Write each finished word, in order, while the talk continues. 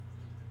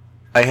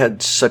I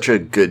had such a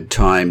good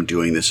time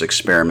doing this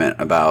experiment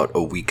about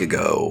a week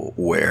ago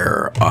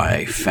where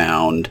I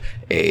found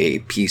a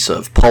piece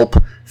of pulp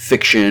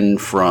fiction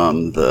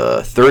from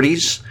the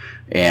 30s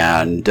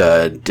and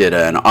did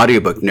an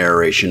audiobook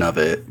narration of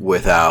it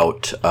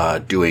without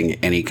doing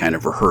any kind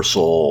of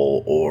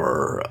rehearsal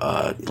or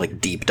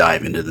deep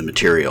dive into the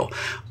material.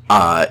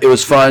 It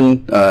was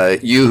fun.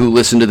 You who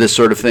listen to this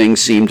sort of thing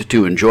seemed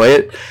to enjoy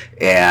it.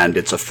 And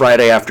it's a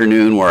Friday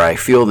afternoon where I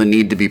feel the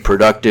need to be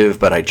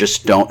productive, but I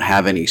just don't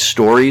have any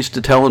stories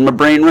to tell in my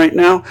brain right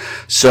now.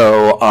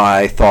 So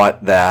I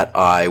thought that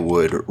I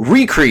would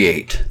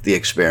recreate the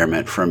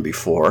experiment from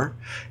before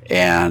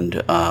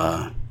and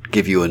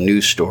give you a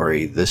new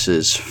story. This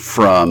is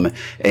from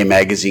a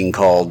magazine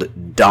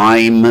called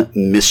Dime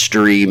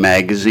Mystery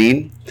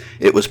Magazine.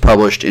 It was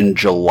published in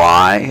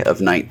July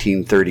of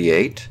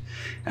 1938.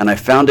 And I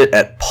found it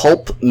at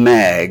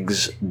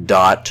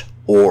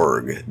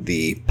pulpmags.org,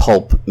 the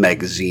Pulp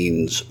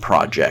Magazines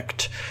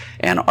Project,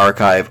 an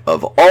archive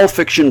of all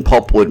fiction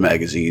pulpwood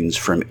magazines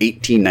from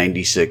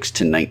 1896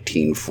 to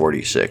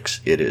 1946.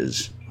 It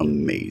is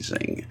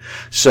amazing.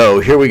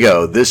 So here we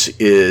go. This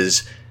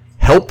is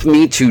Help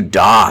Me to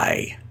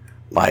Die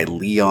by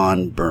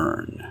Leon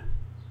Byrne.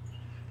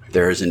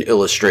 There is an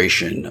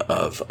illustration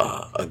of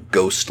a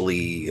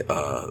ghostly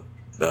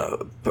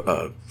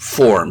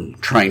form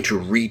trying to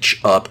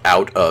reach up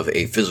out of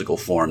a physical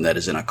form that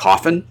is in a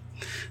coffin.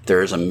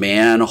 There is a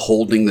man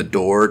holding the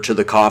door to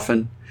the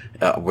coffin,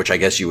 which I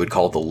guess you would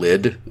call the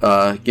lid,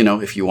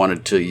 if you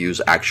wanted to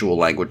use actual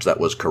language that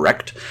was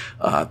correct.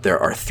 There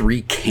are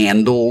 3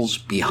 candles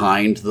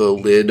behind the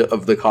lid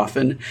of the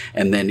coffin,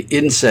 and then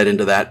inset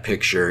into that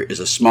picture is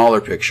a smaller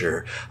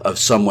picture of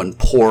someone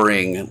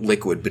pouring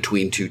liquid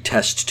between 2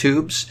 test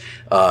tubes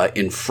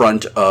in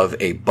front of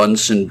a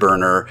Bunsen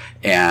burner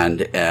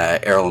and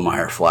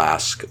Erlenmeyer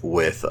flask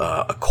with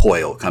a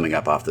coil coming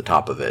up off the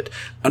top of it.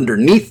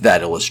 Underneath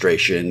that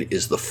illustration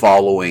is the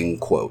following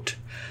quote.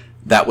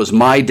 "That was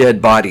my dead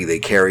body they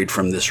carried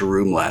from this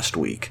room last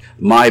week.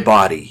 My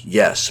body,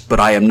 yes, but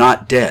I am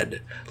not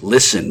dead.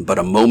 Listen but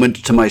a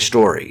moment to my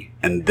story,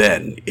 and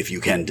then, if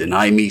you can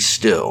deny me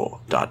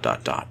still, ...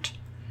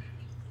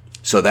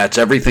 So that's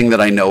everything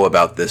that I know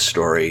about this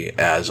story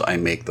as I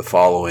make the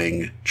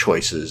following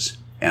choices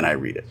and I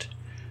read it.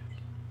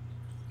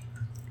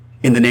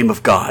 In the name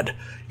of God,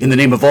 in the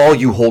name of all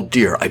you hold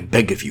dear, I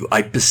beg of you,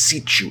 I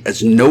beseech you,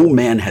 as no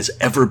man has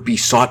ever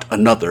besought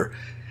another,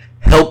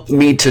 help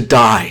me to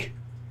die.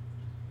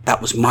 That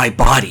was my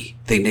body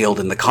they nailed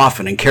in the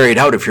coffin and carried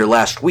out of here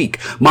last week.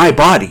 My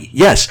body,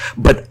 yes,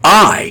 but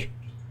I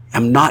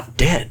am not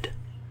dead.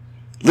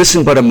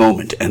 Listen but a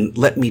moment and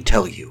let me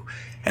tell you,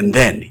 and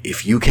then,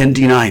 if you can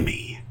deny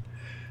me,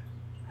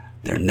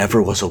 there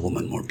never was a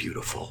woman more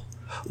beautiful,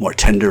 more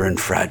tender and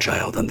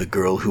fragile than the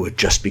girl who had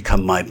just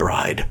become my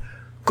bride,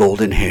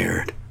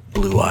 golden-haired,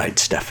 blue-eyed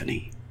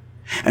Stephanie.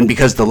 And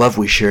because the love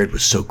we shared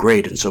was so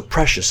great and so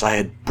precious, I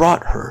had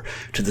brought her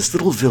to this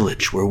little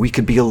village where we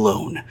could be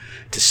alone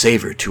to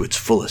savor to its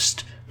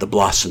fullest the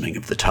blossoming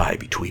of the tie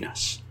between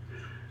us.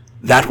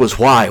 That was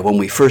why, when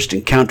we first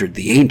encountered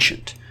the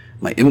ancient,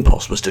 my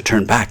impulse was to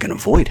turn back and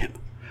avoid him.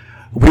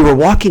 We were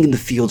walking in the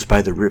fields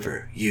by the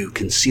river. You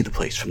can see the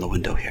place from the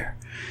window here.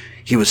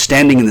 He was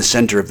standing in the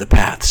center of the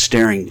path,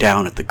 staring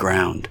down at the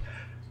ground.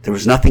 There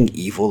was nothing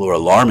evil or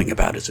alarming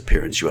about his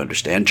appearance, you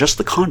understand, just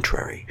the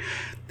contrary.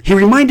 He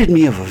reminded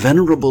me of a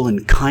venerable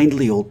and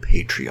kindly old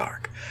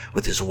patriarch,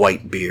 with his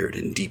white beard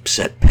and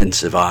deep-set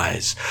pensive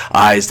eyes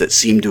that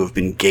seemed to have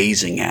been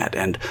gazing at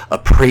and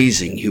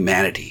appraising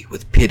humanity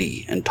with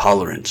pity and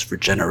tolerance for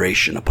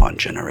generation upon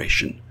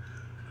generation.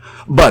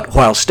 But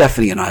while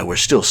Stephanie and I were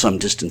still some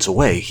distance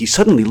away, he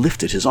suddenly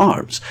lifted his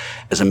arms,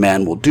 as a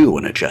man will do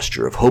in a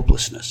gesture of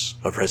hopelessness,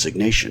 of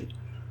resignation.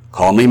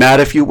 Call me mad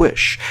if you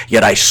wish,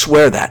 yet I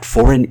swear that,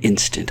 for an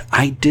instant,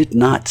 I did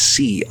not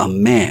see a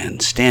man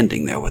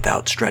standing there with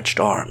outstretched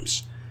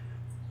arms.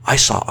 I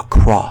saw a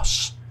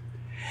cross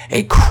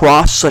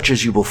such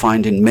as you will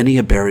find in many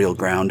a burial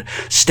ground,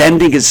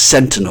 standing as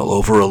sentinel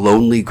over a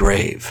lonely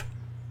grave.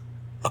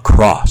 A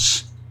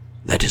cross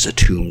that is a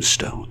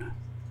tombstone.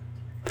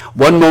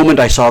 One moment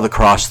I saw the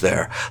cross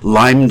there,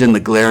 limned in the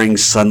glaring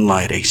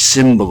sunlight, a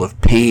symbol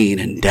of pain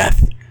and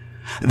death.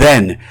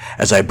 Then,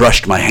 as I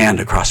brushed my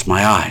hand across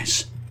my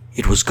eyes,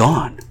 it was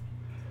gone.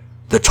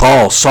 The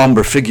tall,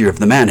 somber figure of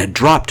the man had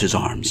dropped his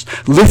arms,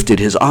 lifted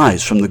his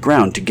eyes from the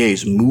ground to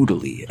gaze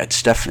moodily at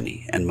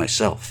Stephanie and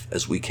myself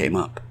as we came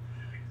up.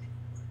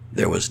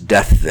 There was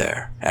death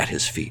there at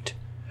his feet.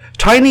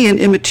 Tiny and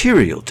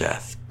immaterial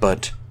death,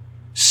 but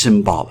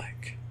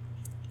symbolic.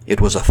 It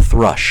was a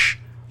thrush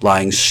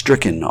lying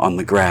stricken on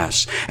the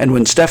grass, and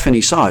when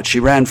Stephanie saw it, she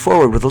ran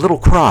forward with a little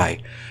cry,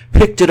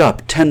 picked it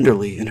up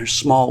tenderly in her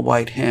small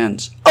white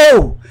hands.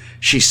 "Oh,"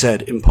 she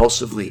said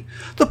impulsively,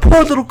 "the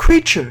poor little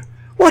creature!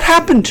 What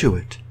happened to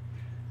it?"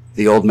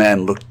 The old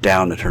man looked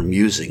down at her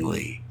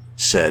musingly,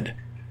 said,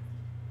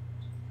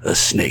 "A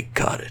snake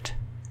caught it.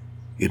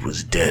 It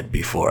was dead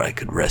before I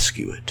could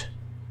rescue it."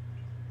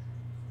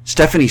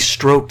 Stephanie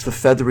stroked the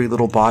feathery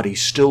little body,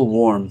 still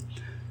warm.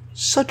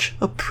 Such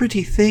a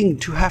pretty thing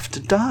to have to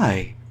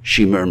die,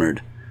 she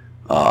murmured.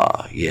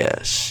 Ah,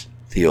 yes,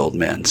 the old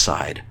man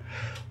sighed.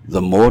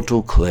 The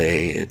mortal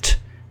clay, it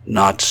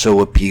not so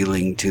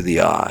appealing to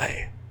the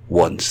eye,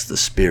 once the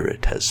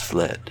spirit has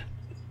fled.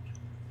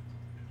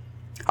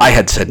 I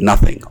had said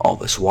nothing all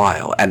this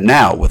while, and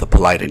now, with a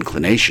polite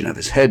inclination of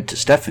his head to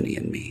Stephanie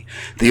and me,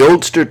 the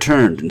oldster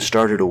turned and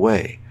started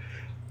away.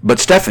 But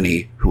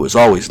Stephanie, who was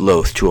always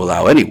loath to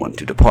allow anyone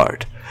to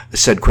depart,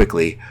 said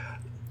quickly,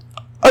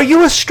 "Are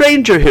you a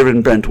stranger here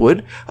in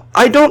Brentwood?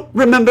 I don't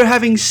remember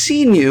having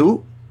seen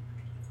you."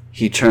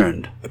 He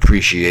turned,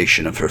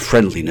 appreciation of her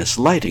friendliness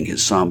lighting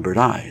his sombered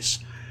eyes.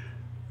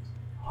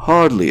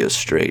 "Hardly a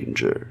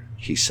stranger,"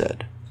 he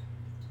said.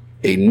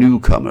 "A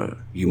newcomer,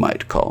 you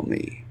might call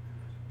me.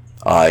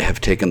 I have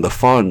taken the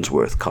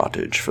Farnsworth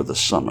cottage for the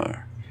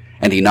summer,"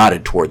 and he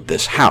nodded toward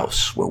this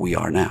house where we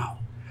are now.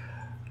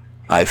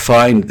 "I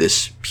find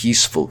this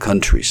peaceful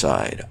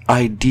countryside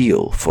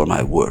ideal for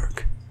my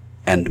work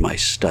and my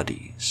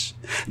studies."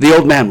 The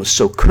old man was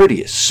so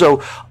courteous,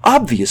 so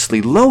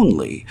obviously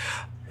lonely,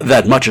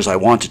 that much as I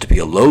wanted to be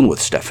alone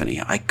with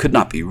Stephanie, I could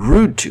not be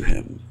rude to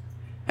him.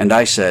 And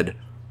I said,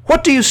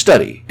 "What do you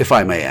study, if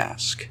I may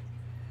ask?"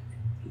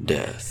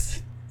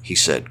 "Death," he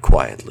said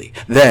quietly.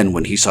 Then,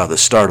 when he saw the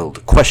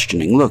startled,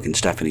 questioning look in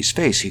Stephanie's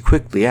face, he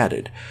quickly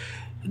added,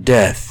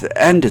 "Death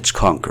and its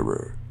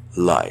conqueror,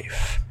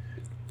 life.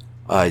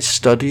 I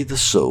study the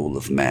soul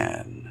of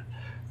man.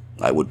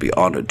 I would be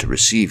honored to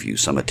receive you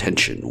some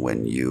attention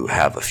when you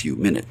have a few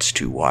minutes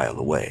to while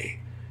away.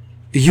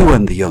 You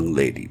and the young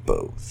lady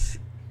both."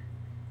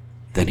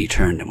 Then he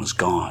turned and was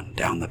gone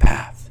down the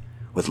path,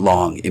 with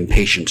long,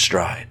 impatient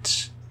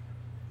strides.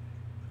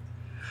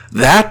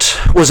 That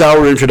was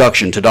our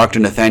introduction to Dr.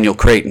 Nathaniel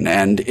Creighton,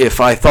 and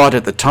if I thought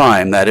at the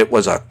time that it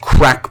was a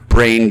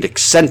crack-brained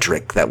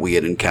eccentric that we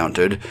had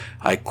encountered,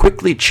 I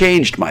quickly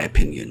changed my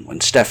opinion when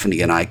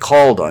Stephanie and I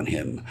called on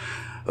him,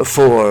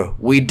 for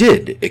we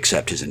did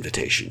accept his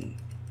invitation.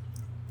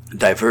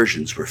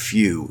 Diversions were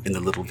few in the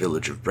little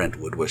village of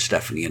Brentwood where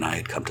Stephanie and I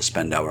had come to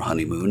spend our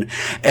honeymoon,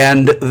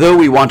 and though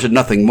we wanted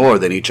nothing more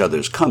than each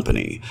other's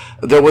company,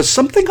 there was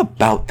something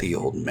about the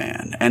old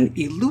man, an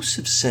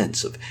elusive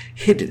sense of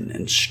hidden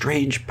and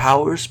strange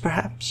powers,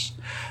 perhaps,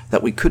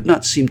 that we could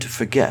not seem to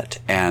forget,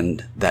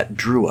 and that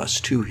drew us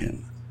to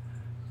him.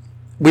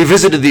 We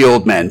visited the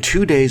old man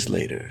 2 days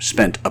later,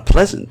 spent a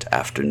pleasant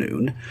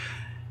afternoon,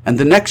 and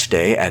the next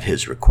day, at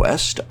his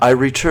request, I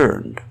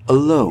returned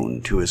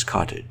alone to his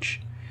cottage.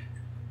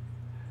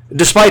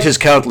 Despite his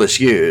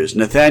countless years,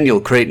 Nathaniel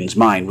Creighton's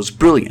mind was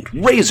brilliant,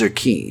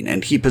 razor-keen,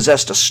 and he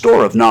possessed a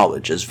store of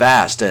knowledge as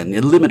vast and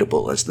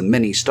illimitable as the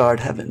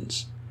many-starred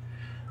heavens.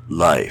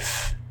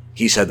 "Life,"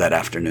 he said that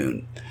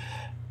afternoon,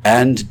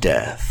 "and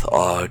death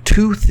are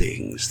two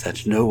things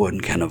that no one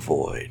can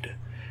avoid.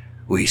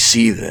 We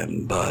see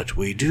them, but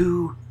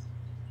do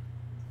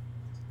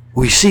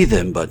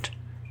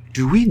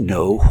we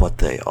know what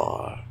they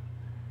are?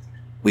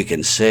 We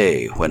can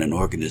say when an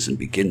organism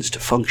begins to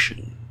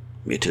function,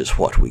 it is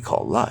what we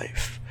call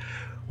life.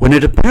 When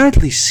it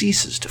apparently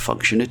ceases to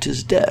function, it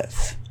is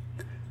death.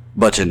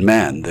 But in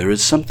man there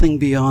is something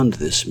beyond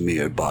this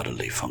mere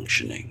bodily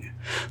functioning,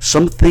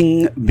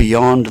 something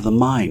beyond the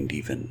mind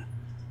even.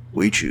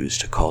 We choose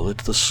to call it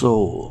the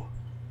soul.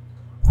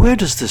 Where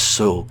does this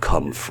soul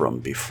come from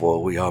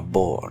before we are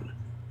born?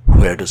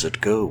 Where does it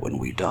go when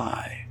we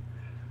die?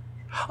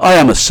 I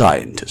am a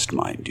scientist,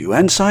 mind you,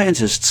 and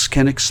scientists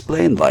can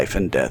explain life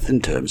and death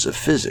in terms of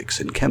physics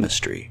and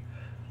chemistry.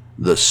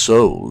 The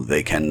soul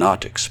they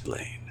cannot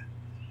explain.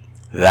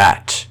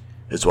 That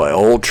is why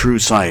all true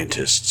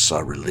scientists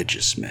are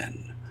religious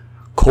men.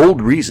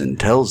 Cold reason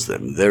tells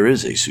them there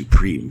is a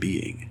supreme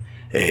being,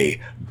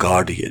 a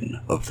guardian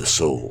of the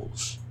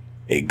souls,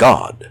 a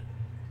god,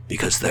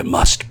 because there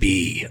must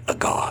be a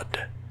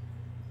god.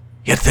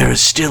 Yet there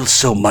is still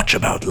so much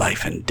about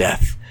life and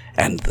death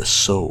and the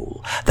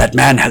soul that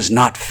man has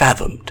not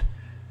fathomed.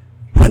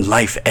 When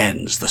life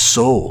ends, the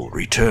soul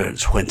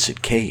returns whence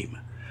it came.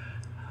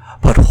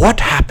 But what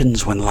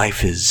happens when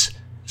life is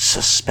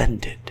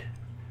suspended?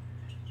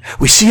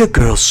 We see a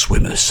girl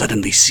swimmer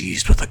suddenly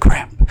seized with a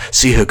cramp,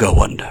 see her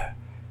go under.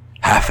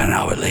 Half an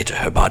hour later,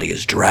 her body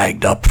is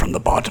dragged up from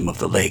the bottom of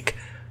the lake,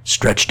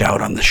 stretched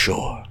out on the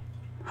shore.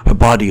 Her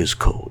body is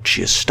cold,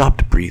 she has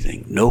stopped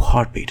breathing, no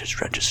heartbeat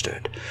is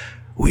registered.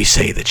 We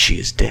say that she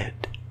is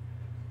dead.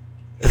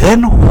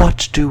 Then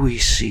what do we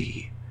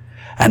see?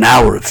 An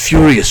hour of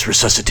furious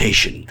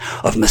resuscitation,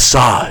 of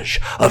massage,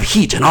 of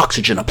heat and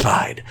oxygen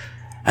applied,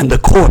 and the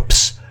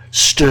corpse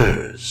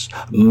stirs,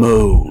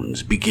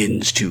 moans,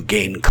 begins to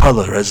gain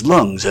color as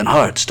lungs and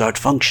heart start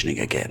functioning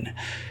again.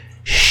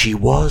 She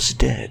was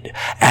dead,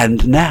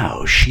 and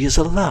now she is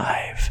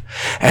alive.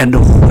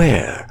 And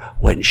where,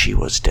 when she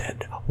was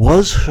dead,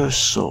 was her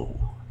soul?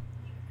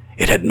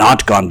 It had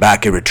not gone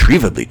back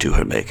irretrievably to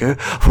her maker,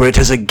 for it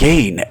has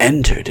again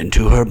entered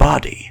into her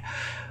body.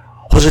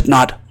 Was it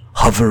not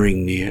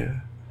hovering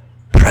near,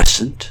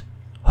 present,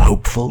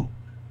 hopeful,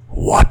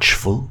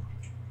 watchful?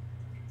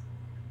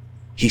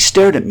 He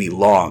stared at me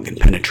long and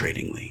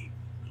penetratingly.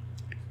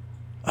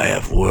 I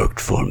have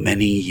worked for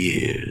many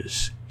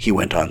years, he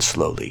went on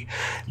slowly,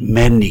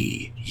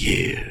 many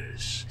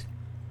years,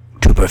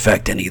 to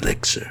perfect an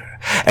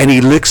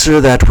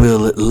elixir that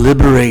will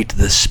liberate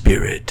the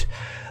spirit,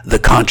 the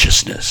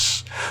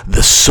consciousness,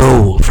 the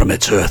soul from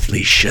its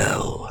earthly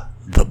shell,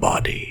 the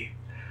body.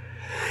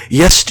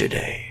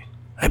 Yesterday,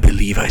 I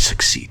believe I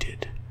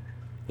succeeded.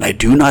 I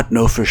do not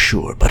know for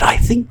sure, but I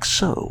think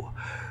so.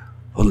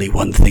 Only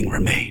one thing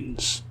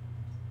remains.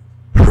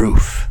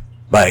 Proof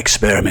by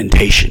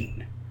experimentation.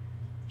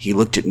 He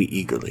looked at me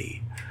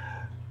eagerly.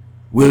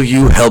 Will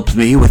you help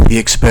me with the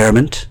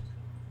experiment?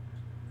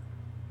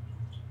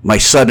 My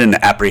sudden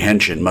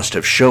apprehension must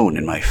have shown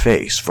in my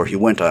face, for he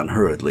went on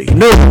hurriedly.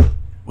 No!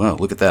 Well,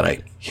 look at that.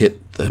 I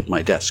hit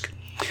my desk.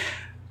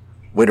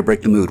 Way to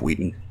break the mood,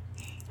 Wheaton.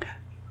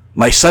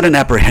 My sudden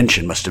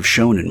apprehension must have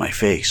shown in my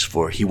face,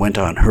 for he went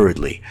on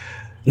hurriedly.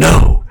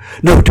 No,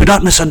 do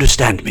not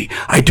misunderstand me.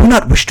 I do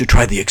not wish to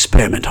try the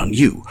experiment on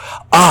you.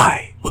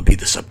 I will be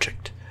the subject.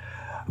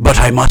 But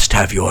I must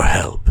have your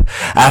help.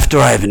 After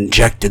I have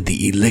injected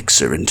the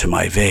elixir into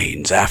my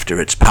veins,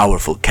 after its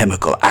powerful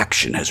chemical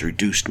action has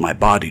reduced my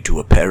body to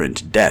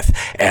apparent death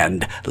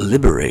and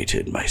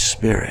liberated my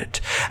spirit,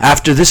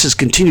 after this has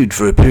continued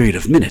for a period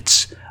of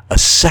minutes, a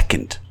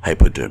second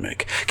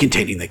hypodermic,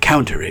 containing the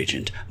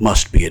counteragent,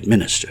 must be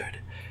administered.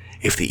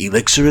 If the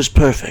elixir is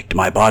perfect,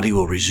 my body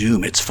will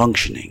resume its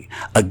functioning,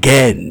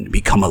 again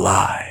become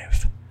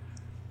alive.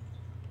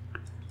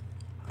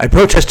 I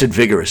protested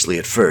vigorously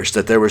at first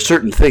that there were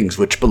certain things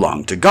which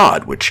belonged to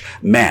God, which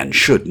man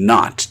should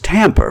not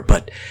tamper,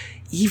 but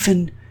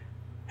even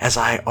as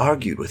I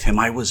argued with him,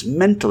 I was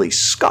mentally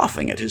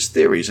scoffing at his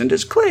theories and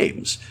his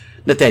claims.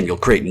 Nathaniel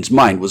Creighton's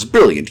mind was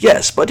brilliant,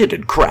 yes, but it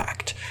had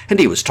cracked, and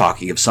he was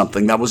talking of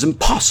something that was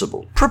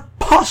impossible,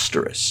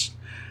 preposterous.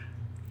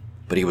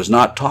 But he was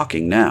not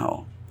talking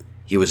now.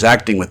 He was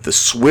acting with the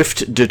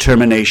swift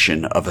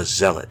determination of a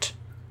zealot.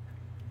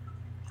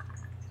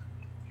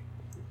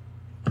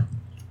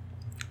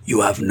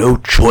 You have no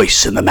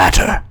choice in the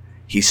matter,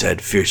 he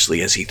said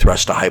fiercely as he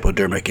thrust a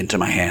hypodermic into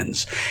my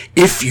hands.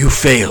 If you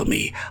fail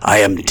me, I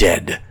am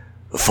dead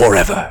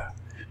forever.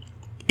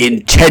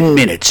 In 10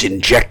 minutes,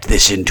 inject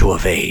this into a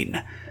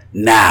vein.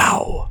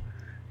 Now.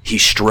 He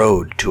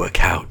strode to a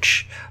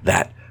couch,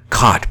 that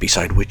cot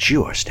beside which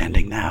you are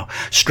standing now,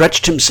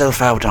 stretched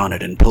himself out on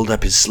it and pulled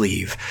up his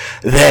sleeve.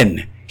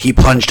 Then he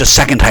plunged a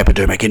second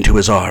hypodermic into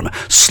his arm,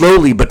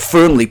 slowly but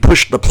firmly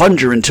pushed the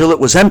plunger until it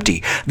was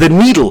empty. The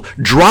needle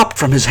dropped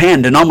from his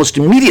hand, and almost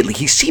immediately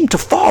he seemed to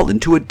fall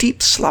into a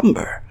deep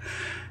slumber.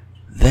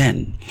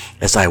 Then,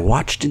 as I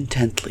watched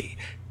intently,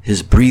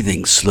 his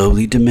breathing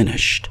slowly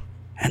diminished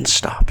and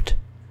stopped.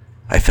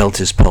 I felt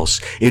his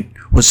pulse. It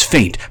was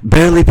faint,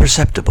 barely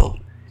perceptible.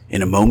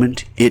 In a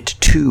moment, it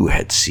too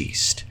had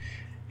ceased.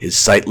 His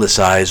sightless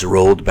eyes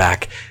rolled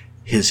back.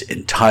 His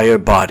entire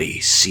body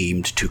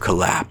seemed to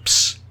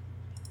collapse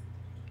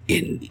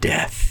in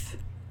death.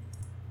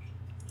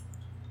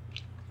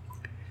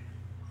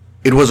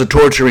 It was a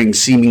torturing,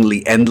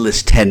 seemingly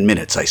endless 10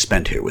 minutes I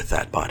spent here with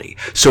that body,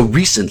 so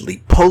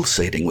recently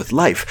pulsating with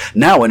life,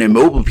 now an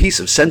immobile piece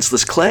of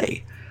senseless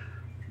clay.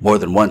 More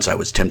than once I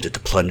was tempted to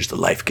plunge the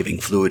life-giving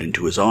fluid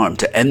into his arm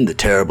to end the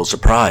terrible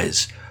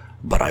surprise,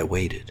 but I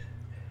waited.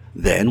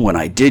 Then, when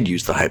I did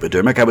use the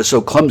hypodermic, I was so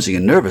clumsy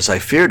and nervous I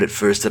feared at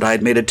first that I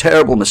had made a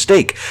terrible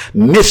mistake,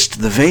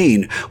 missed the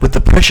vein with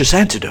the precious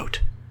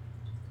antidote.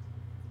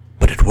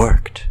 But it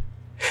worked.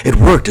 It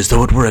worked as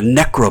though it were a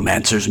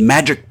necromancer's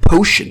magic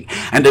potion,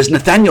 and as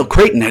Nathaniel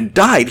Creighton had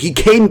died, he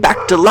came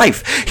back to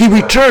life. He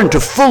returned to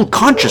full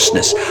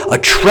consciousness, a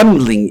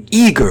trembling,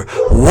 eager,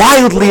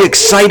 wildly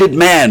excited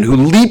man who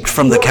leaped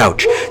from the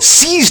couch,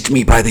 seized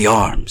me by the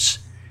arms.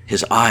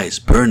 His eyes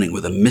burning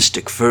with a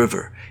mystic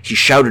fervor, he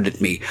shouted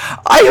at me,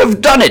 "I have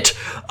done it!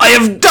 I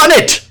have done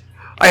it!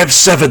 I have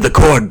severed the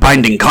cord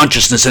binding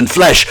consciousness and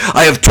flesh.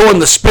 I have torn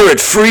the spirit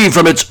free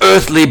from its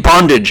earthly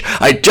bondage.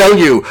 I tell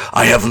you,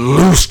 I have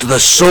loosed the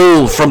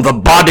soul from the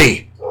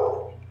body."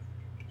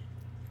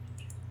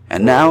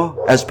 And now,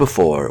 as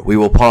before, we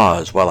will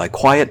pause while I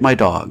quiet my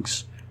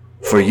dogs.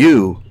 For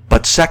you,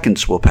 but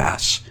seconds will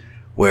pass,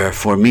 where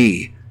for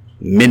me,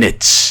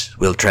 minutes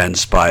will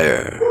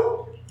transpire.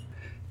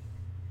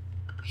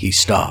 He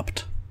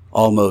stopped,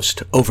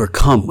 almost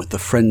overcome with the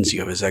frenzy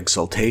of his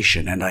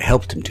exultation, and I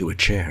helped him to a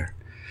chair.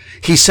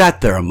 He sat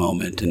there a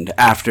moment, and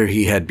after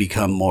he had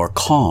become more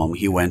calm,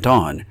 he went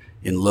on,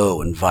 in low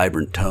and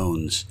vibrant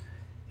tones.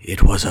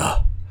 It was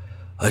a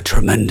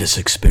tremendous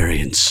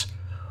experience.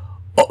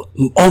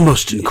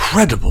 Almost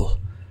incredible.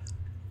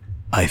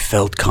 I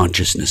felt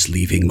consciousness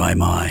leaving my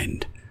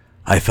mind.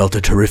 I felt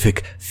a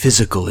terrific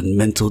physical and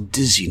mental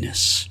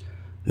dizziness.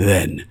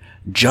 Then,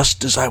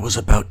 just as I was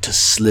about to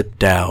slip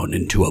down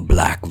into a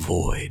black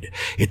void,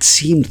 it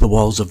seemed the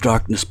walls of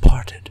darkness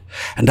parted,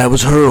 and I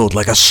was hurled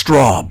like a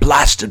straw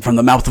blasted from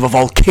the mouth of a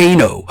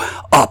volcano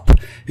up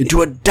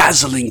into a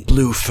dazzling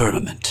blue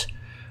firmament.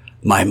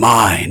 My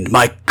mind,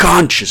 my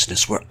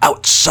consciousness were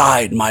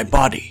outside my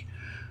body.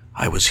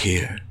 I was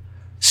here,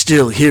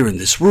 still here in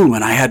this room,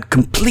 and I had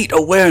complete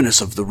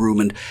awareness of the room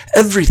and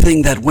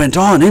everything that went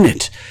on in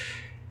it.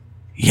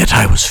 Yet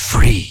I was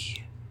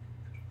free.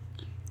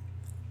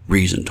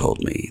 Reason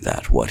told me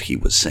that what he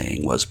was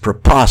saying was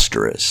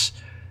preposterous,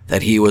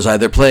 that he was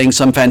either playing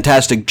some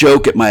fantastic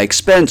joke at my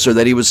expense or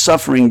that he was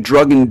suffering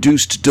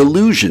drug-induced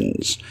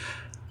delusions.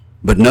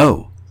 But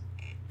no,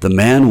 the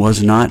man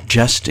was not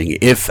jesting.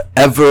 If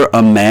ever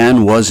a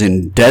man was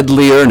in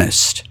deadly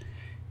earnest,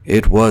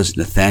 it was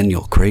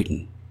Nathaniel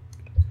Creighton.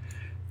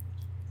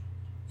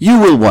 You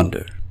will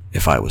wonder,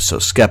 if I was so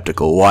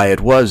skeptical, why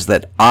it was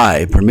that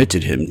I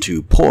permitted him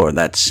to pour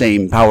that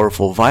same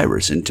powerful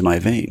virus into my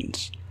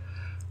veins.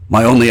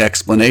 My only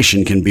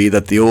explanation can be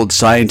that the old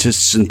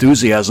scientist's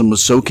enthusiasm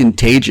was so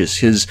contagious,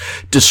 his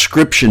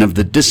description of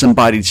the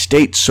disembodied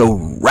state so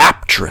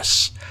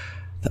rapturous,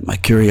 that my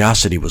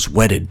curiosity was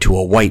whetted to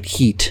a white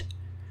heat.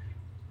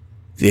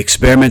 The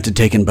experiment had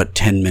taken but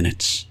 10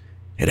 minutes.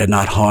 It had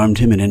not harmed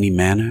him in any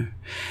manner.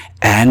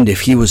 And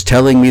if he was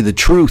telling me the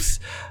truth,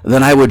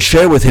 then I would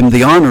share with him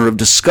the honor of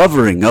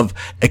discovering, of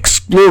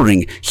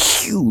exploring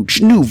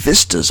huge new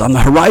vistas on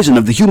the horizon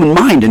of the human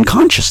mind and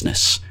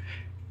consciousness.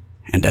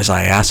 And as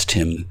I asked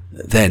him,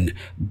 then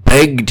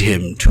begged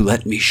him to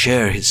let me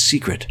share his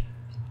secret,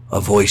 a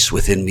voice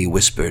within me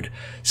whispered,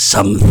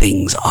 "Some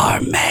things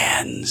are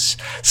man's,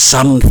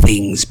 some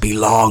things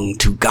belong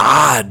to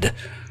God."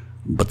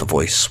 But the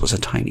voice was a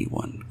tiny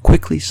one,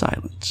 quickly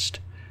silenced,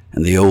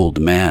 and the old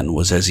man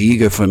was as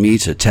eager for me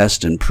to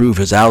test and prove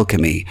his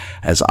alchemy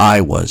as I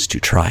was to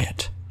try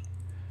it.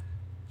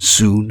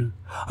 Soon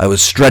I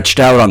was stretched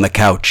out on the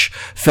couch,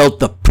 felt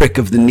the prick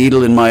of the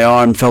needle in my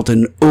arm, felt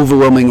an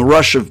overwhelming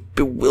rush of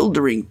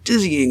bewildering,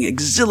 dizzying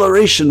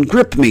exhilaration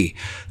grip me.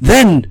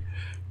 Then,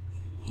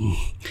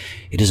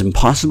 it is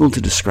impossible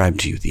to describe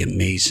to you the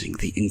amazing,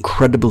 the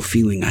incredible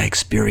feeling I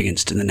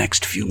experienced in the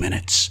next few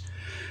minutes.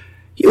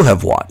 You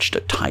have watched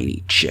a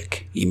tiny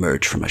chick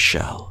emerge from a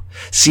shell,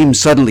 seem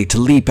suddenly to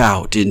leap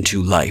out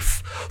into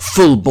life,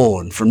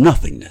 full-born from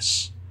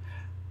nothingness.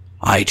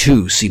 I,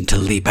 too, seemed to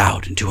leap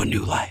out into a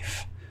new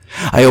life.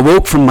 I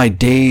awoke from my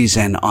daze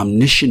an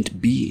omniscient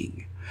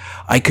being.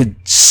 I could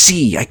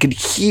see, I could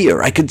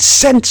hear, I could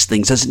sense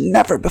things as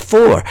never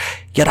before,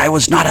 yet I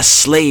was not a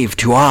slave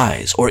to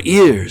eyes or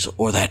ears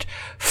or that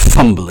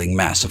fumbling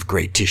mass of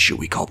gray tissue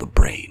we call the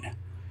brain.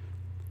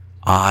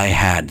 I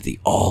had the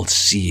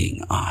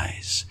all-seeing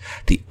eyes,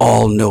 the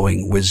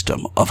all-knowing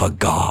wisdom of a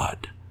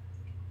god,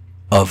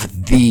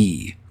 of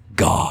the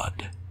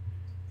God.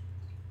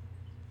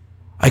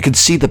 I could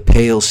see the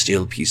pale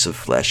steel piece of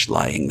flesh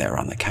lying there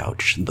on the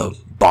couch, the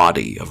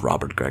body of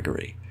Robert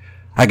Gregory.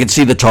 I could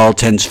see the tall,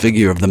 tense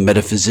figure of the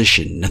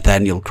metaphysician,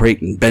 Nathaniel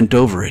Creighton, bent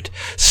over it,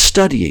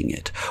 studying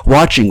it,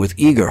 watching with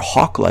eager,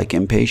 hawk-like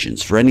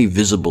impatience for any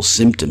visible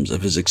symptoms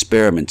of his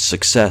experiment's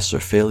success or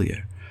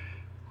failure.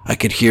 I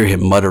could hear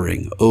him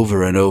muttering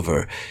over and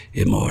over,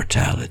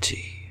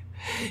 "Immortality.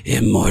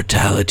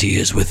 Immortality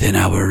is within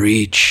our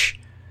reach.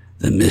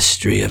 The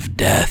mystery of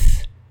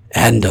death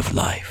and of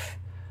life.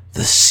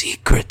 The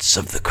secrets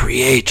of the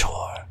Creator."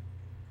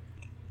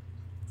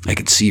 I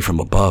could see from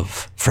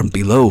above, from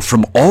below,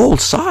 from all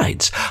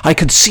sides. I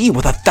could see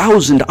with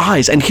 1,000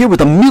 eyes and hear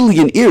with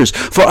 1,000,000 ears,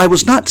 for I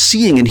was not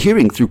seeing and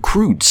hearing through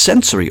crude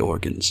sensory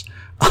organs.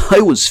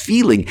 I was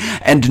feeling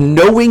and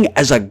knowing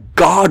as a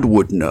god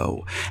would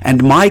know,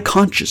 and my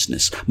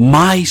consciousness,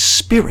 my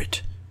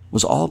spirit,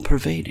 was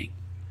all-pervading.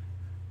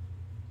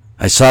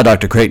 I saw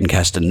Dr. Creighton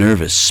cast a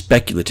nervous,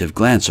 speculative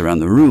glance around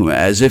the room,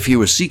 as if he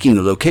were seeking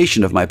the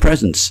location of my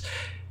presence,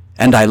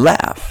 and I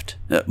laughed,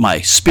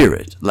 my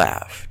spirit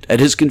laughed,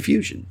 at his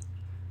confusion.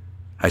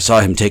 I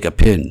saw him take a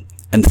pin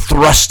and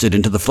thrust it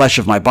into the flesh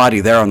of my body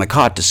there on the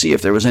cot to see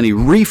if there was any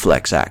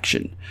reflex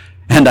action,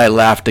 and I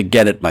laughed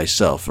again at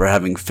myself for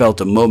having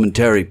felt a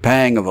momentary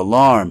pang of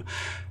alarm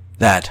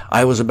that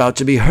I was about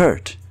to be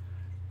hurt,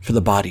 for the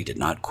body did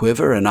not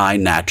quiver, and I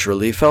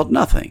naturally felt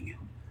nothing.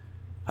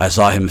 I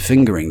saw him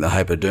fingering the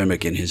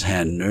hypodermic in his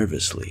hand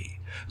nervously,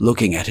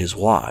 looking at his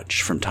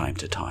watch from time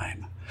to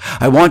time.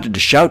 I wanted to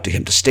shout to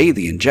him to stay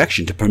the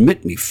injection, to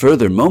permit me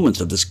further moments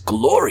of this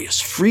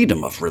glorious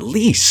freedom of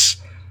release.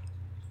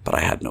 But I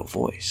had no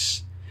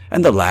voice,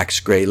 and the lax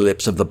gray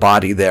lips of the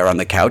body there on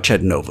the couch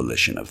had no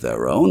volition of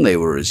their own. They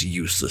were as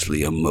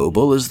uselessly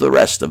immobile as the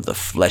rest of the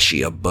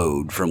fleshy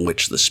abode from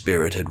which the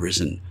spirit had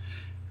risen.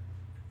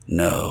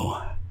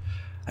 No,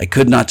 I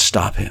could not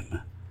stop him.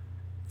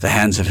 The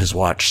hands of his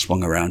watch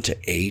swung around to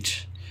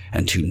 8,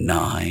 and to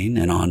 9,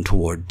 and on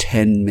toward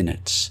 10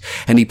 minutes,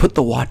 and he put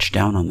the watch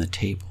down on the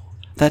table,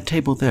 that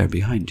table there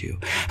behind you,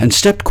 and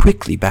stepped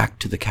quickly back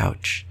to the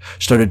couch,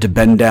 started to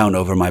bend down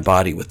over my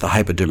body with the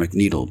hypodermic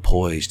needle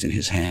poised in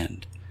his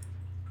hand.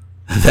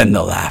 Then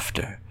the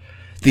laughter,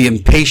 the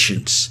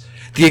impatience,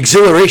 the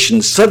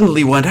exhilaration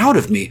suddenly went out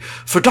of me,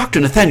 for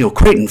Dr. Nathaniel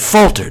Creighton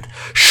faltered,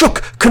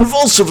 shook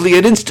convulsively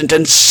an instant,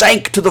 and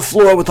sank to the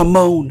floor with a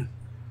moan.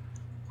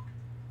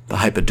 The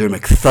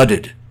hypodermic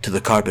thudded to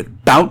the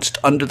carpet, bounced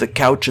under the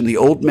couch, and the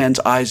old man's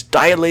eyes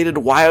dilated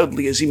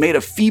wildly as he made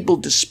a feeble,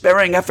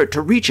 despairing effort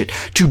to reach it,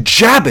 to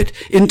jab it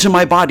into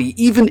my body,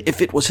 even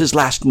if it was his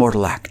last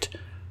mortal act.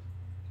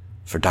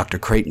 For Dr.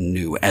 Creighton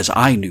knew, as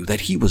I knew,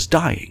 that he was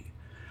dying,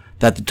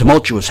 that the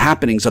tumultuous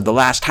happenings of the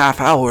last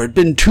half-hour had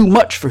been too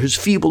much for his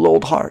feeble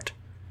old heart.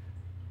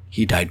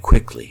 He died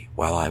quickly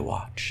while I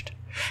watched,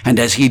 and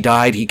as he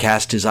died, he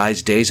cast his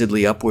eyes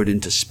dazedly upward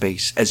into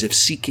space, as if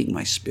seeking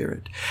my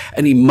spirit,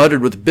 and he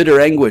muttered with bitter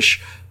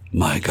anguish,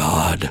 "My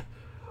God,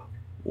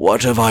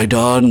 what have I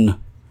done?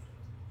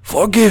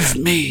 Forgive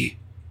me!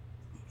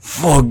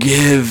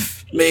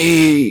 Forgive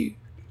me!"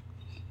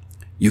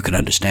 You can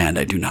understand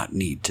I do not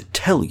need to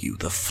tell you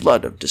the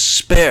flood of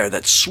despair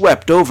that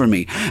swept over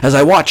me as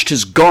I watched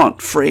his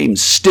gaunt frame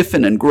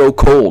stiffen and grow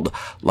cold,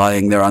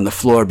 lying there on the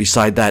floor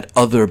beside that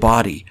other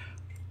body,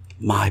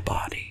 my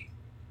body.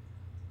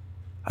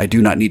 I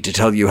do not need to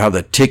tell you how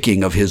the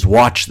ticking of his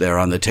watch there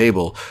on the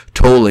table,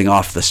 tolling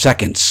off the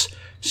seconds,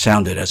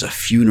 sounded as a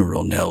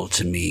funeral knell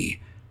to me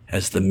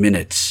as the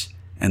minutes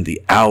and the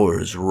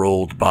hours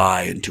rolled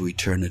by into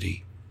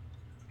eternity.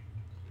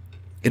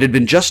 It had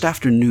been just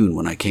after noon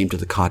when I came to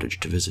the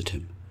cottage to visit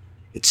him.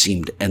 It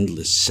seemed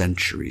endless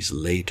centuries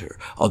later,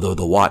 although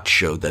the watch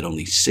showed that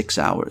only 6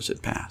 hours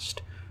had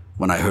passed,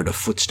 when I heard a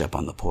footstep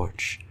on the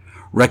porch,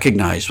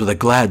 recognized with a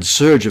glad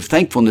surge of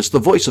thankfulness the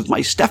voice of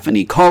my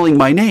Stephanie calling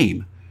my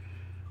name.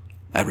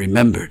 I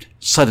remembered,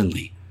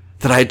 suddenly,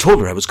 that I had told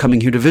her I was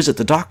coming here to visit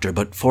the doctor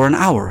but for an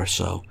hour or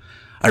so.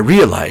 I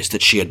realized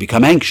that she had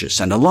become anxious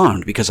and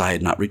alarmed because I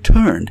had not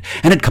returned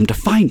and had come to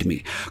find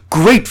me.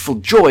 Grateful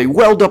joy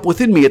welled up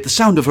within me at the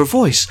sound of her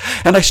voice,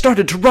 and I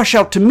started to rush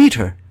out to meet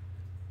her.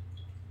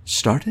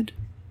 Started?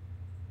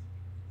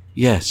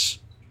 Yes.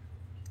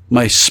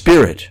 My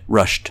spirit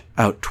rushed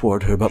out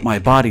toward her, but my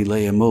body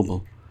lay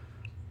immobile.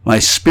 My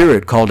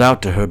spirit called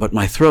out to her, but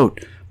my throat,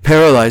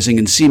 paralyzing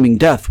and seeming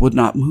death, would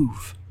not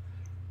move.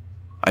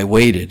 I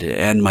waited,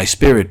 and my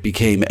spirit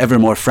became ever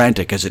more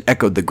frantic as it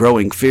echoed the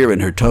growing fear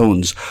in her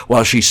tones,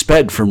 while she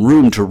sped from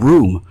room to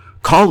room,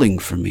 calling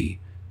for me,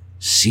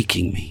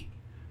 seeking me.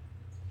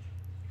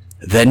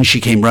 Then she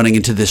came running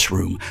into this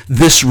room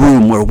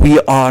where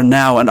we are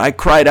now, and I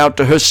cried out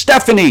to her,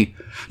 "Stephanie,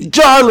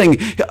 darling,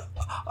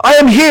 I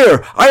am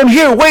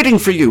here waiting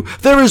for you.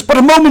 There is but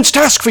a moment's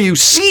task for you.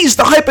 Seize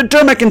the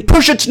hypodermic and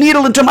push its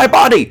needle into my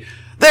body.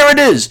 There it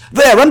is,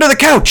 there, under the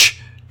couch.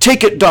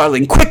 Take it,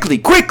 darling, quickly,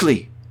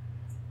 quickly."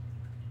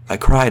 I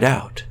cried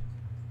out,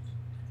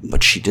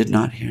 but she did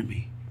not hear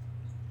me.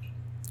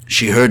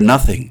 She heard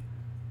nothing,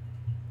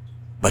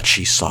 but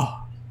she saw.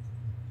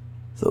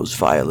 Those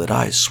violet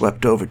eyes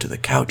swept over to the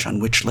couch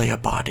on which lay a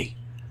body.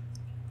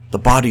 The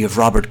body of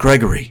Robert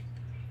Gregory.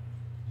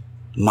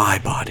 My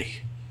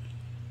body.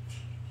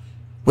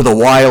 With a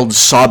wild,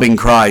 sobbing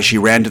cry, she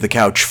ran to the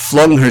couch,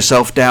 flung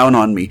herself down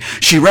on me.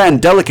 She ran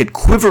delicate,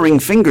 quivering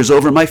fingers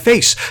over my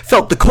face,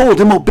 felt the cold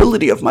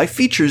immobility of my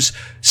features,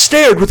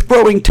 stared with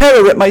growing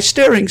terror at my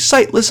staring,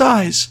 sightless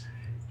eyes.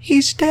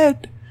 "He's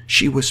dead,"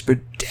 she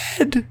whispered,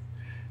 "dead."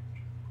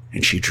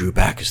 And she drew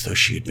back as though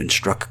she had been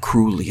struck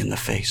cruelly in the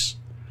face.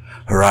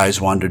 Her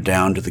eyes wandered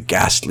down to the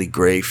ghastly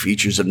gray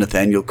features of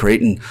Nathaniel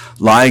Creighton,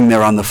 lying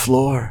there on the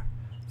floor,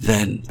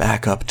 then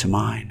back up to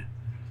mine.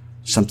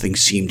 Something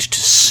seemed to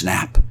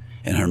snap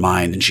in her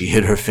mind, and she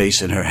hid her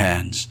face in her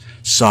hands,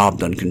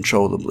 sobbed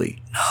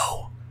uncontrollably.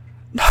 "No,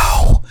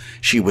 no,"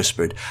 she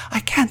whispered. "I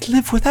can't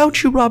live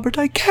without you, Robert,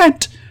 I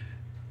can't."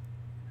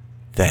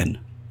 Then,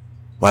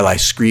 while I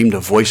screamed a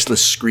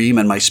voiceless scream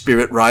and my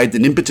spirit writhed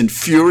in impotent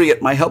fury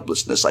at my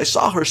helplessness, I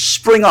saw her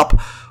spring up,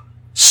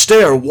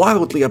 stare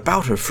wildly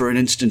about her for an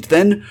instant,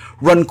 then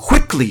run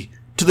quickly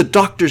to the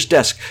doctor's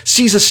desk,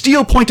 seize a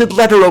steel-pointed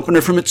letter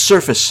opener from its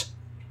surface.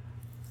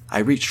 I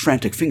reached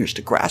frantic fingers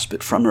to grasp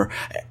it from her,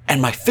 and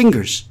my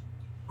fingers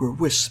were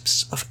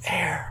wisps of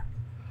air.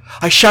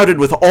 I shouted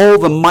with all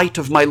the might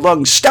of my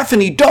lungs,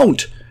 "Stephanie,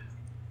 don't!"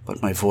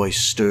 But my voice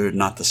stirred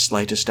not the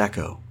slightest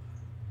echo,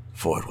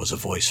 for it was a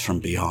voice from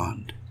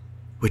beyond,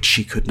 which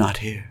she could not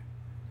hear.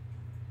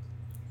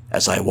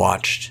 As I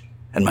watched,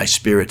 and my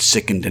spirit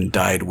sickened and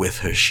died with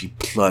her, she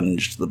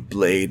plunged the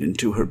blade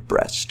into her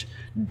breast,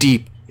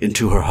 deep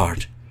into her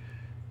heart.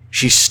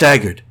 She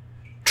staggered,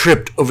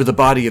 tripped over the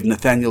body of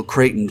Nathaniel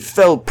Creighton,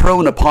 fell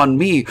prone upon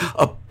me,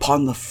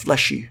 upon the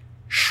fleshy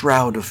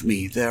shroud of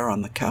me there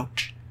on the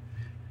couch.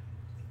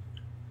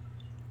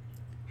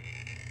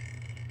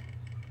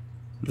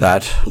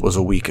 That was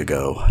a week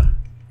ago.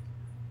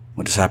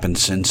 What has happened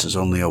since is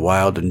only a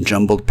wild and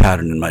jumbled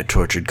pattern in my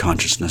tortured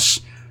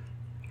consciousness.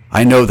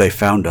 I know they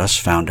found us,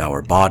 found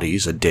our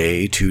bodies, a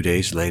day, 2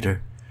 days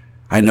later.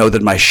 I know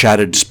that my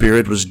shattered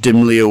spirit was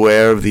dimly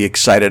aware of the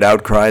excited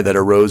outcry that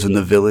arose in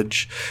the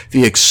village,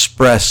 the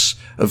express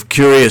of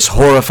curious,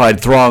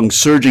 horrified throngs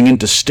surging in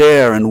to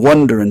stare and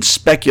wonder and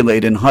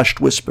speculate in hushed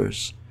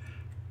whispers.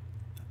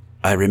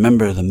 I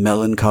remember the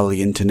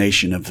melancholy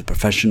intonation of the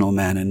professional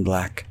man in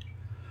black.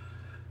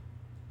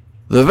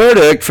 "The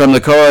verdict from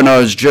the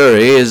coroner's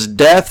jury is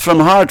death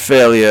from heart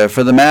failure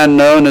for the man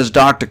known as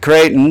Dr.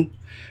 Creighton.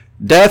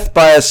 Death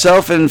by a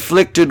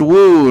self-inflicted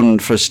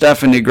wound for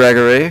Stephanie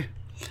Gregory.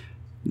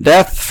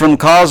 Death from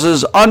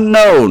causes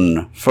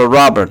unknown for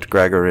Robert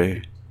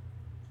Gregory.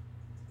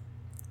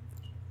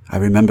 I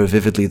remember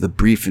vividly the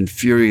brief and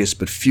furious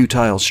but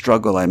futile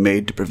struggle I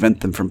made to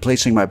prevent them from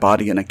placing my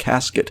body in a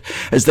casket,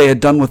 as they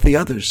had done with the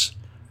others.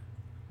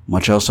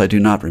 Much else I do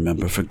not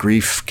remember, for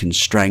grief can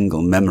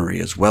strangle memory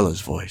as well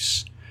as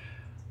voice.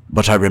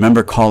 But I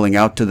remember calling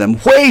out to them,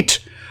 "Wait!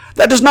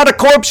 That is not a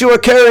corpse you are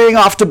carrying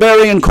off to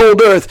bury in cold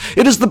earth.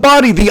 It is the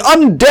body, the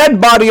undead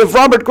body of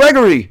Robert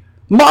Gregory.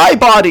 My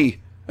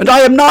body, and I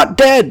am not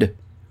dead.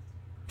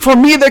 For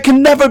me there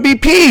can never be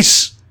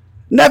peace.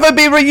 Never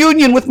be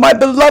reunion with my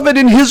beloved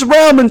in his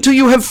realm until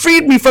you have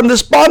freed me from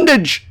this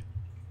bondage."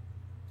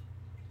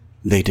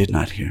 They did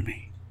not hear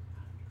me.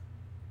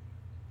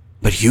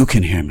 But you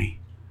can hear me.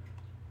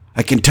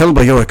 I can tell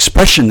by your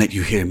expression that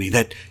you hear me,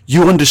 that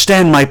you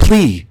understand my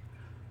plea.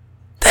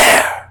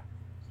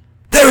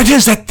 There it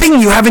is, that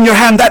thing you have in your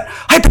hand, that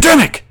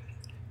hypodermic.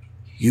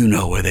 You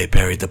know where they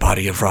buried the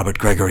body of Robert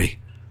Gregory.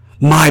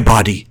 My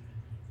body.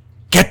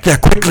 Get there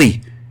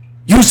quickly.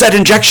 Use that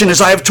injection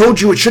as I have told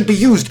you it should be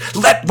used.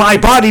 Let my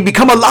body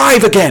become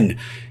alive again,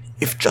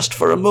 if just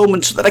for a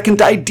moment, so that I can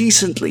die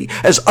decently,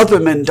 as other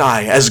men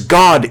die, as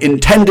God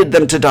intended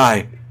them to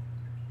die.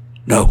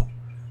 No,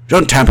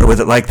 don't tamper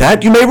with it like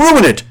that. You may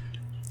ruin it.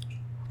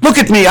 Look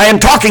at me. I am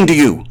talking to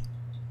you.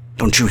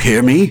 Don't you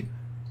hear me?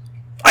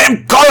 I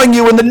am calling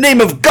you in the name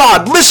of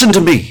God. Listen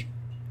to me.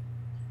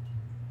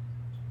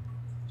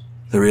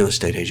 The real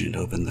estate agent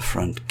opened the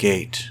front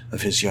gate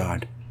of his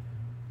yard,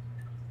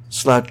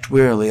 slouched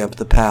wearily up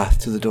the path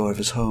to the door of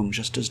his home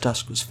just as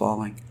dusk was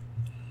falling.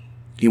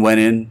 He went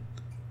in,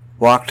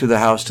 walked through the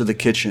house to the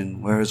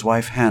kitchen, where his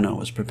wife Hannah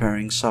was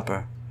preparing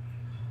supper.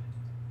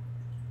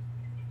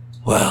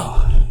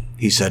 "Well,"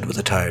 he said with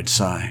a tired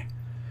sigh,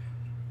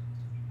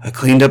 "I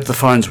cleaned up the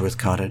Farnsworth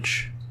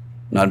cottage.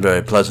 Not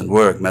very pleasant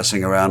work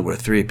messing around where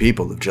 3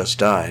 people have just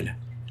died.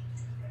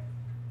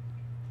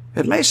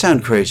 It may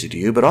sound crazy to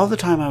you, but all the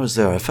time I was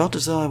there I felt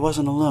as though I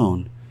wasn't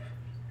alone.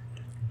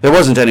 There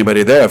wasn't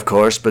anybody there, of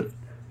course, but,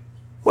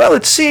 well,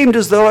 it seemed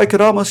as though I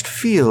could almost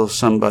feel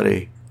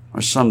somebody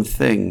or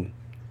something."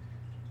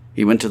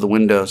 He went to the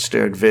window,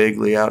 stared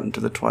vaguely out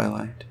into the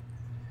twilight.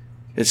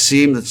 It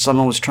seemed that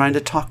someone was trying to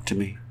talk to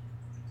me,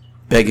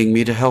 begging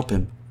me to help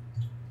him.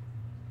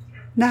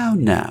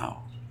 Now,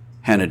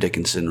 Hannah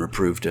Dickinson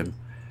reproved him.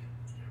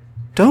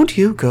 "Don't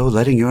you go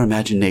letting your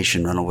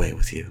imagination run away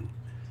with you.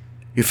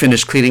 You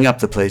finished cleaning up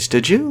the place,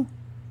 did you?"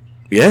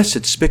 "Yes,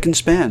 it's spick and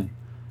span.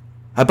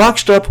 I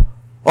boxed up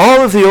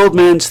all of the old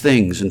man's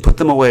things and put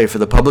them away for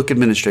the public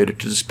administrator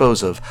to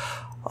dispose of.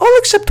 All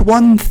except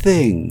one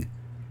thing.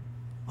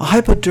 A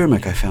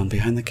hypodermic I found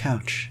behind the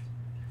couch.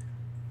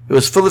 It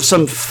was full of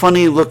some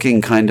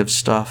funny-looking kind of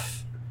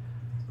stuff,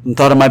 and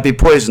thought it might be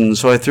poison,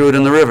 so I threw it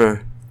in the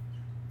river.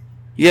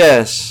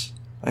 Yes,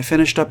 I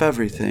finished up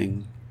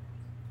everything.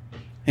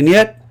 And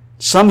yet,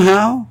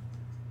 somehow,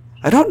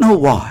 I don't know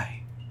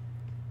why,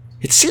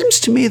 it seems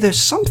to me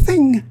there's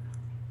something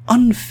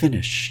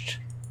unfinished.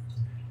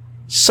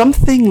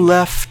 Something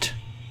left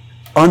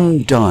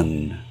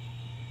undone."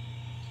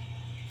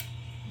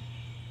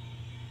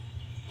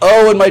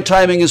 Oh, and my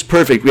timing is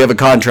perfect. We have a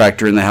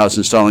contractor in the house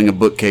installing a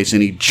bookcase,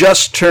 and he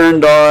just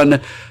turned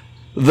on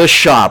the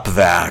shop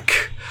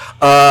vac.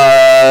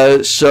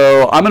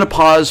 So I'm going to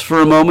pause for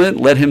a moment,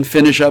 let him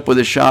finish up with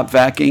his shop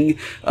vacuuming.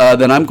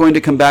 Then I'm going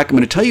to come back. I'm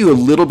going to tell you a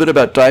little bit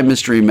about Dime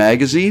Mystery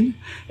Magazine,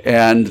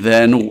 and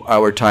then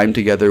our time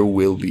together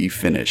will be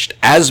finished.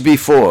 As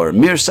before,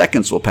 mere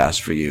seconds will pass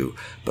for you,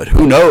 but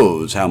who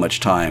knows how much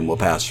time will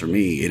pass for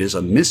me. It is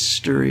a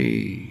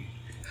mystery.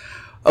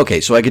 Okay,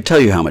 so I could tell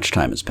you how much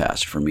time has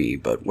passed for me,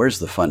 but where's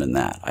the fun in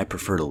that? I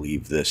prefer to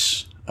leave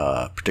this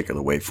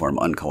particular waveform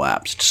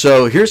uncollapsed.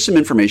 So here's some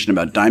information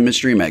about Dime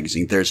Mystery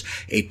Magazine. There's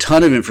a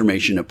ton of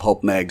information at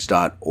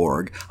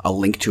pulpmags.org. I'll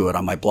link to it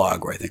on my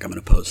blog, where I think I'm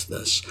going to post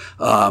this.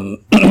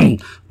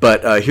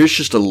 But here's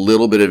just a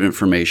little bit of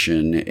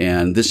information,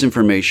 and this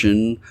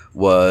information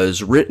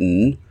was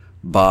written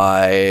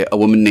by a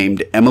woman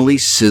named Emily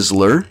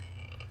Sisler,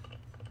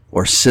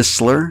 or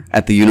Sisler,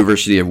 at the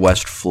University of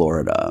West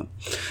Florida.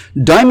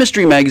 Dime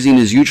Mystery Magazine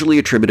is usually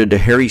attributed to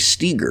Harry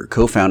Steger,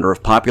 co-founder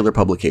of Popular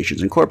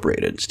Publications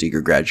Incorporated.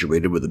 Steger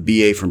graduated with a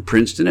BA from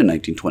Princeton in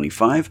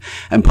 1925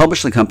 and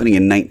published the company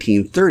in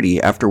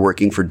 1930 after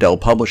working for Dell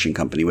Publishing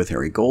Company with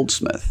Harry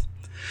Goldsmith.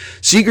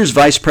 Seeger's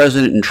vice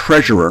president and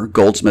treasurer,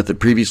 Goldsmith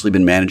had previously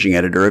been managing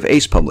editor of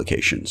Ace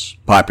Publications.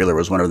 Popular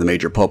was one of the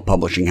major pulp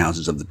publishing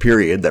houses of the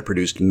period that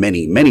produced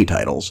many, many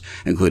titles,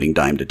 including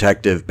Dime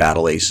Detective,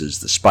 Battle Aces,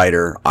 The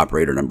Spider,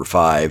 Operator No.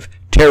 5,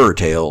 Terror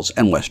Tales,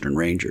 and Western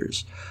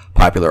Rangers.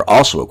 Popular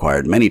also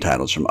acquired many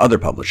titles from other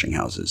publishing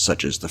houses,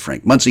 such as the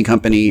Frank Munsey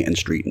Company and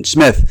Street and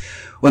Smith,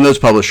 when those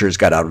publishers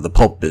got out of the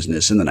pulp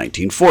business in the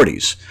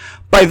 1940s.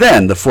 By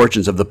then, the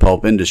fortunes of the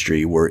pulp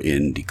industry were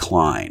in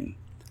decline.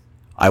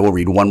 I will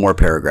read one more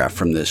paragraph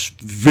from this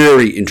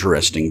very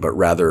interesting but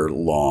rather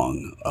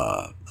long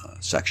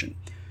section.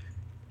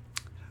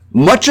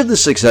 Much of the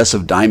success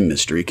of Dime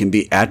Mystery can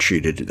be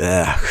attributed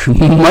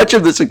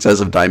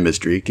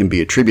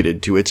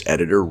to its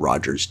editor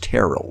Rogers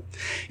Terrell.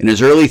 In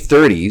his early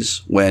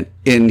 30s,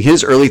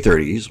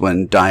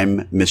 when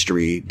Dime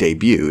Mystery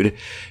debuted,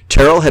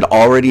 Terrell had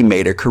already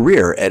made a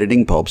career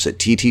editing pulps at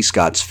T.T.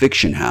 Scott's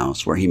Fiction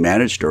House, where he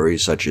managed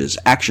stories such as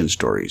Action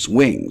Stories,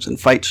 Wings,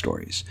 and Fight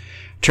Stories.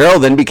 Terrell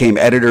then became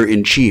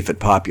editor-in-chief at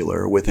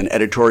Popular, with an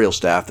editorial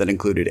staff that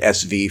included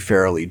S.V.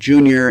 Farrelly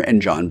Jr. and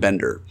John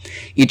Bender.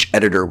 Each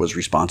editor was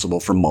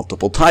responsible for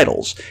multiple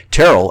titles.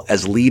 Terrell,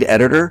 as lead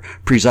editor,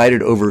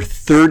 presided over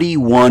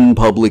 31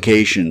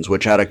 publications,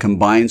 which had a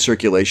combined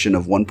circulation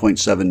of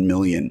 1.7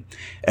 million.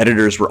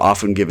 Editors were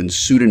often given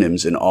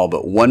pseudonyms in all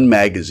but one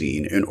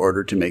magazine in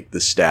order to make the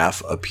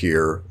staff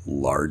appear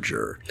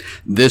larger.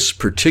 This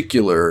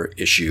particular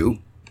issue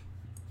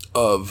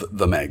of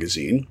the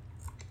magazine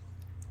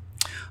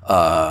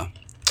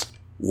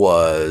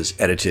was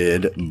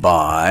edited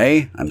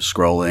by, I'm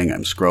scrolling.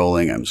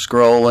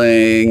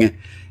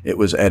 It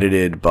was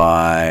edited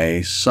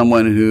by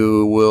someone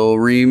who will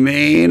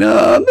remain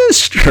a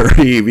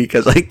mystery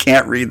because I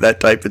can't read that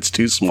type. It's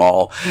too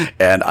small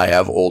and I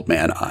have old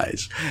man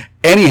eyes.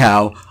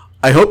 Anyhow,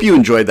 I hope you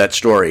enjoyed that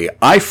story.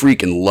 I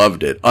freaking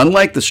loved it.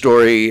 Unlike the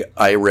story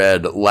I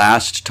read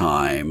last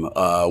time,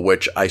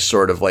 which I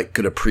sort of like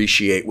could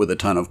appreciate with a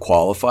ton of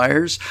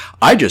qualifiers,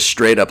 I just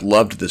straight up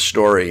loved the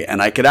story,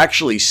 and I could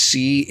actually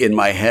see in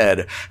my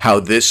head how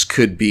this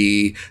could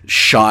be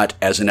shot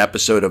as an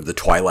episode of The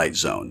Twilight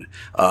Zone.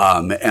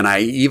 And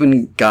I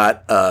even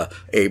got a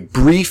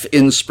brief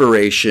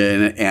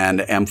inspiration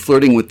and am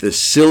flirting with this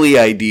silly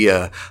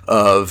idea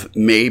of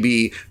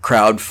maybe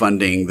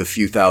crowdfunding the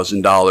few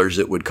 $1,000s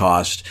it would cost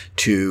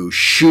to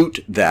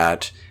shoot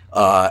that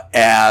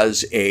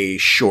as a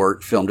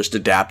short film, just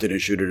adapt it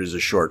and shoot it as a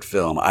short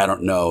film. I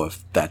don't know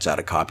if that's out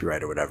of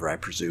copyright or whatever. I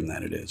presume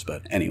that it is.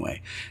 But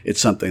anyway,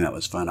 it's something that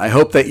was fun. I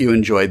hope that you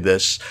enjoyed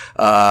this.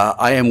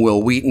 I am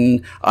Will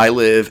Wheaton. I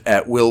live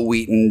at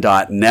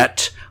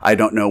willwheaton.net. I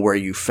don't know where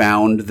you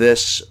found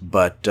this,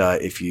 but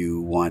if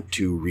you want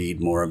to read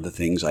more of the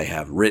things I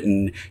have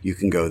written, you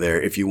can go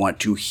there. If you want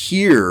to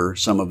hear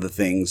some of the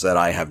things that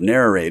I have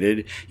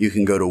narrated, you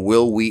can go to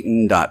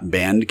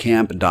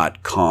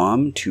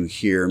willwheaton.bandcamp.com to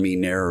hear me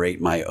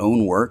narrate my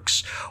own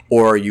works,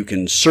 or you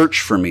can search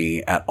for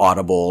me at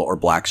Audible or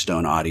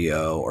Blackstone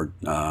Audio, or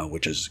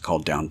which is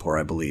called Downpour,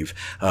 I believe,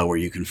 where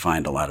you can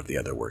find a lot of the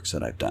other works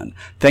that I've done.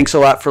 Thanks a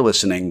lot for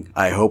listening.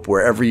 I hope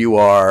wherever you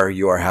are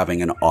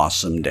having an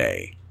awesome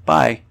day.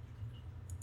 Bye.